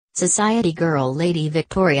Society girl Lady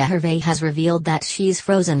Victoria Hervey has revealed that she's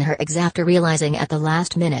frozen her eggs after realizing at the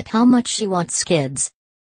last minute how much she wants kids.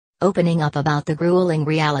 Opening up about the grueling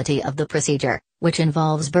reality of the procedure, which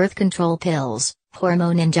involves birth control pills,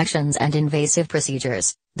 hormone injections and invasive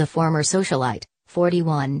procedures, the former socialite,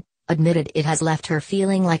 41, admitted it has left her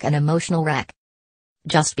feeling like an emotional wreck.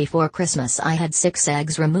 Just before Christmas I had 6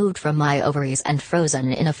 eggs removed from my ovaries and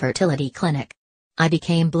frozen in a fertility clinic. I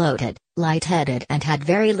became bloated, lightheaded and had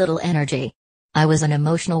very little energy. I was an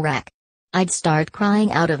emotional wreck. I'd start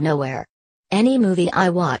crying out of nowhere. Any movie I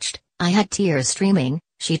watched, I had tears streaming,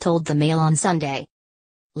 she told the Mail on Sunday.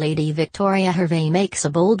 Lady Victoria Hervey makes a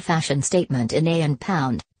bold fashion statement in a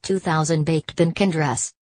 £1, 2000 baked pumpkin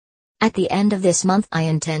dress. At the end of this month I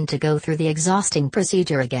intend to go through the exhausting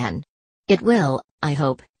procedure again. It will, I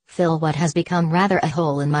hope, fill what has become rather a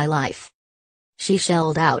hole in my life. She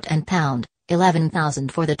shelled out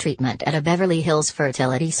 £11,000 for the treatment at a Beverly Hills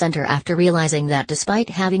fertility center after realizing that despite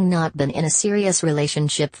having not been in a serious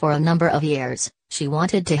relationship for a number of years, she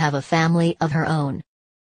wanted to have a family of her own.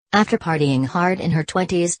 After partying hard in her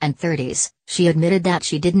 20s and 30s, she admitted that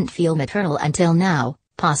she didn't feel maternal until now,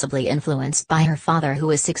 possibly influenced by her father who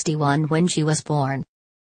was 61 when she was born.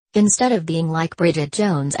 Instead of being like Bridget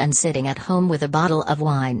Jones and sitting at home with a bottle of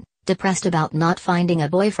wine, depressed about not finding a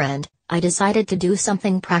boyfriend, I decided to do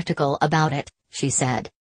something practical about it, she said.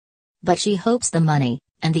 But she hopes the money,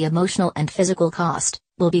 and the emotional and physical cost,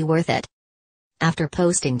 will be worth it. After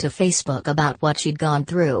posting to Facebook about what she'd gone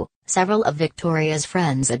through, several of Victoria's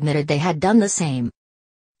friends admitted they had done the same.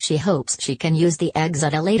 She hopes she can use the eggs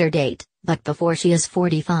at a later date, but before she is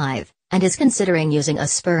 45, and is considering using a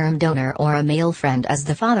sperm donor or a male friend as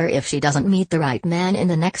the father if she doesn't meet the right man in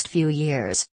the next few years.